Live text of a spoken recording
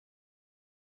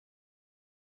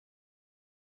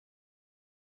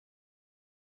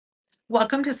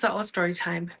Welcome to Solo Story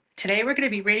Time. Today we're going to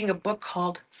be reading a book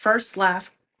called First Laugh,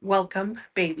 Welcome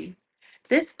Baby.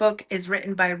 This book is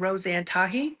written by Roseanne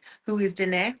Tahe, who is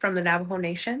Diné from the Navajo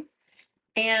Nation,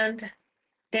 and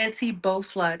Nancy Bow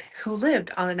Flood, who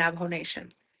lived on the Navajo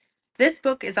Nation. This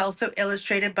book is also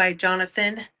illustrated by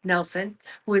Jonathan Nelson,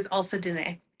 who is also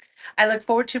Diné. I look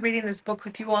forward to reading this book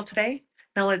with you all today.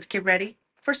 Now let's get ready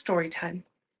for story time.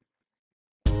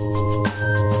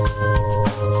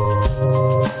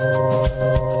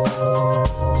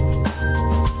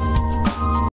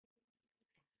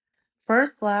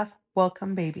 First Laugh,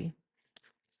 Welcome Baby.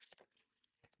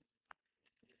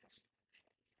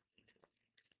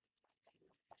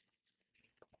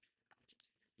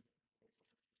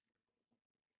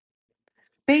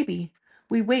 Baby,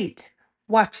 we wait,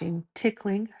 watching,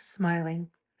 tickling, smiling.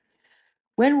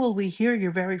 When will we hear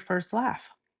your very first laugh?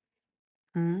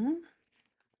 Hmm?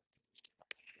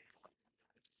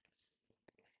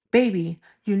 Baby,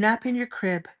 you nap in your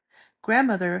crib.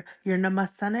 Grandmother, your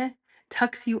namasane,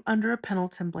 tucks you under a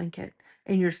Pendleton blanket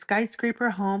in your skyscraper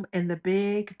home in the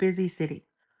big, busy city.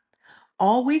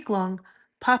 All week long,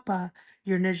 Papa,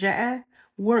 your najee,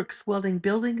 works welding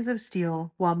buildings of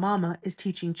steel while Mama is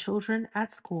teaching children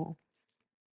at school.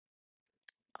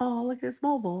 Oh, look at this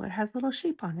mobile. It has little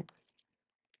sheep on it.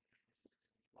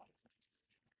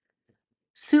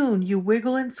 Soon you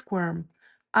wiggle and squirm,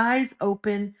 eyes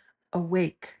open,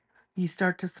 awake. You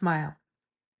start to smile.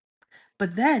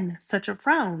 But then, such a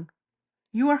frown.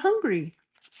 You are hungry.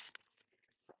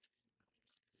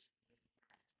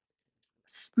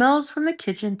 Smells from the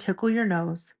kitchen tickle your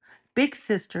nose. Big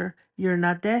sister, your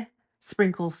nade,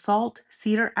 sprinkles salt,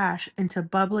 cedar ash into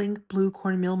bubbling blue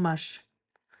cornmeal mush.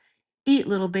 Eat,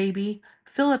 little baby.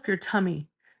 Fill up your tummy.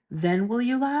 Then will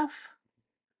you laugh?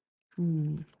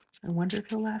 I wonder if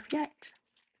he'll laugh yet.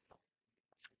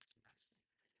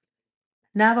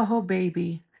 Navajo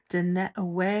baby, Diné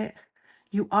away.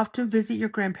 You often visit your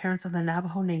grandparents on the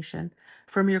Navajo Nation.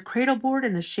 From your cradle board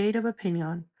in the shade of a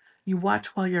pinon, you watch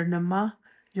while your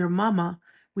mama,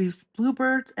 weaves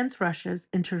bluebirds and thrushes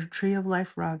into her tree of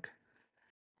life rug.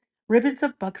 Ribbons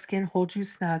of buckskin hold you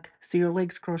snug so your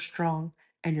legs grow strong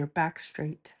and your back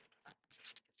straight.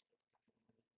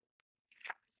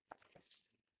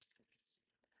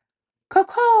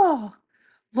 Caw!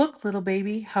 Look, little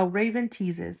baby, how Raven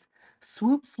teases,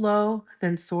 swoops low,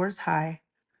 then soars high.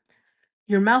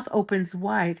 Your mouth opens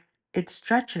wide, it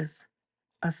stretches.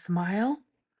 A smile?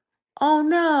 Oh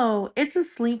no, it's a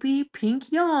sleepy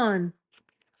pink yawn.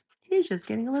 He's just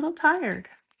getting a little tired.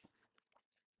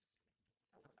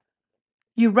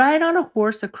 You ride on a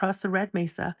horse across the red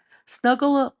mesa,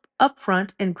 snuggle up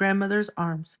front in grandmother's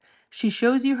arms. She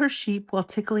shows you her sheep while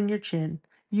tickling your chin.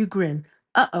 You grin.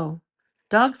 Uh-oh.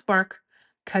 Dogs bark.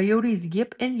 Coyotes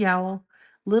yip and yowl.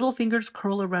 Little fingers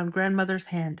curl around grandmother's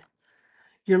hand.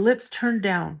 Your lips turn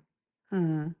down.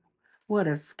 What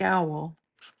a scowl.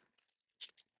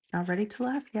 Not ready to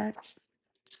laugh yet.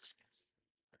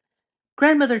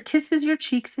 Grandmother kisses your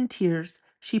cheeks in tears.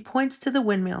 She points to the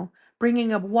windmill,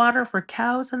 bringing up water for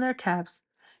cows and their calves.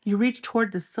 You reach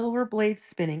toward the silver blades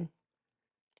spinning.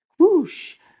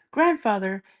 Whoosh!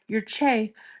 Grandfather, your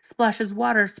che splashes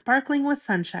water sparkling with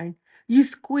sunshine. You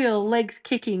squeal, legs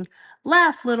kicking.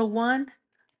 Laugh, little one.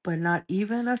 But not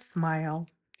even a smile.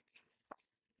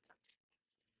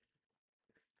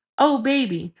 Oh,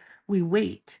 baby, we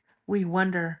wait. We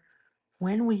wonder,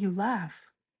 when will you laugh?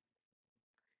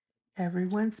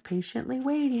 Everyone's patiently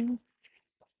waiting.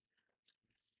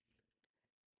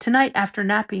 Tonight, after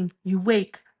napping, you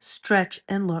wake, stretch,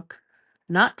 and look.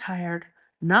 Not tired,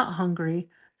 not hungry,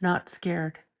 not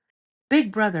scared.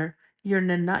 Big brother, your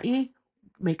nanai,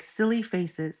 makes silly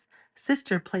faces.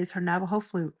 Sister plays her Navajo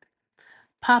flute.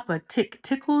 Papa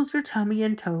tickles your tummy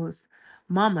and toes.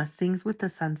 Mama sings with the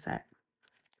sunset.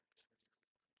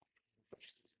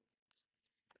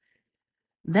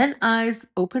 Then eyes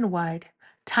open wide.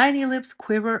 Tiny lips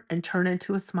quiver and turn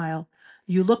into a smile.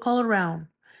 You look all around.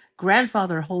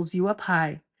 Grandfather holds you up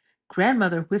high.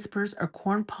 Grandmother whispers a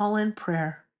corn pollen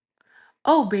prayer.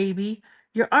 Oh, baby,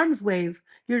 your arms wave.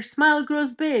 Your smile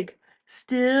grows big.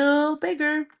 Still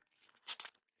bigger.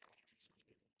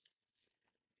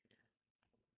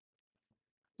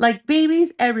 Like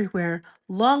babies everywhere,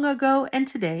 long ago and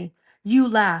today, you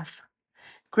laugh.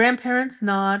 Grandparents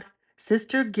nod.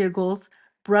 Sister giggles.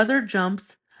 Brother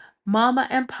jumps. Mama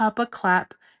and Papa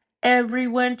clap.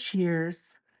 Everyone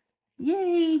cheers.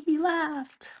 Yay, he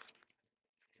laughed.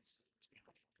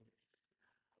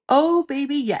 Oh,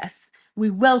 baby, yes.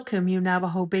 We welcome you,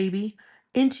 Navajo baby,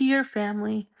 into your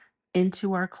family,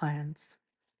 into our clans.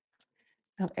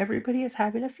 Now everybody is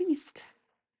having a feast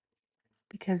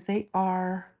because they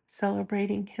are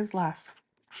celebrating his laugh.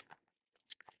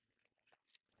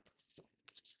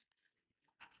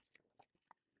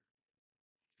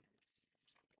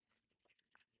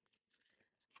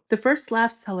 The first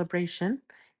laugh celebration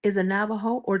is a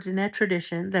Navajo or Diné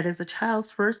tradition that is a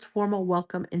child's first formal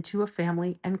welcome into a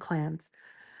family and clans.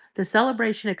 The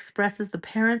celebration expresses the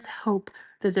parents' hope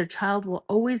that their child will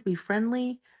always be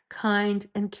friendly, kind,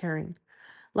 and caring.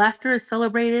 Laughter is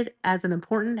celebrated as an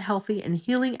important, healthy, and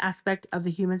healing aspect of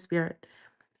the human spirit.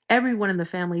 Everyone in the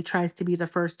family tries to be the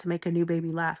first to make a new baby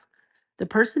laugh. The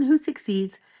person who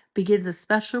succeeds begins a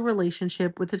special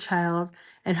relationship with the child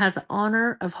and has the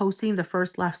honor of hosting the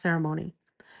first laugh ceremony.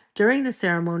 During the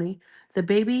ceremony, the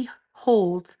baby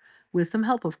holds, with some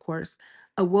help of course,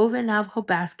 a woven Navajo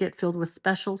basket filled with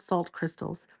special salt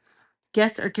crystals.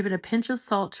 Guests are given a pinch of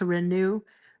salt to renew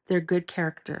their good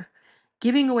character.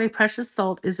 Giving away precious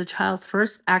salt is a child's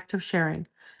first act of sharing.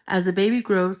 As the baby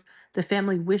grows, the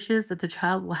family wishes that the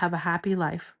child will have a happy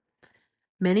life,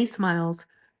 many smiles,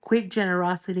 quick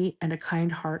generosity, and a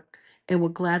kind heart, and will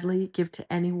gladly give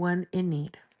to anyone in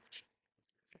need.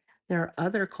 There are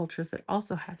other cultures that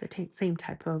also have the same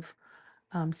type of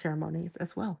ceremonies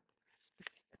as well.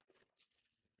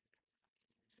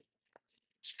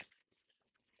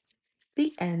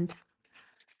 The end.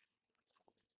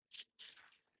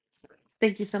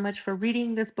 Thank you so much for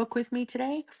reading this book with me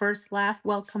today. First Laugh,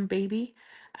 Welcome Baby.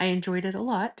 I enjoyed it a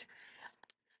lot.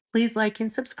 Please like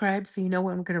and subscribe so you know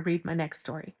when I'm going to read my next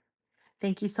story.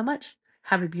 Thank you so much.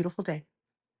 Have a beautiful day.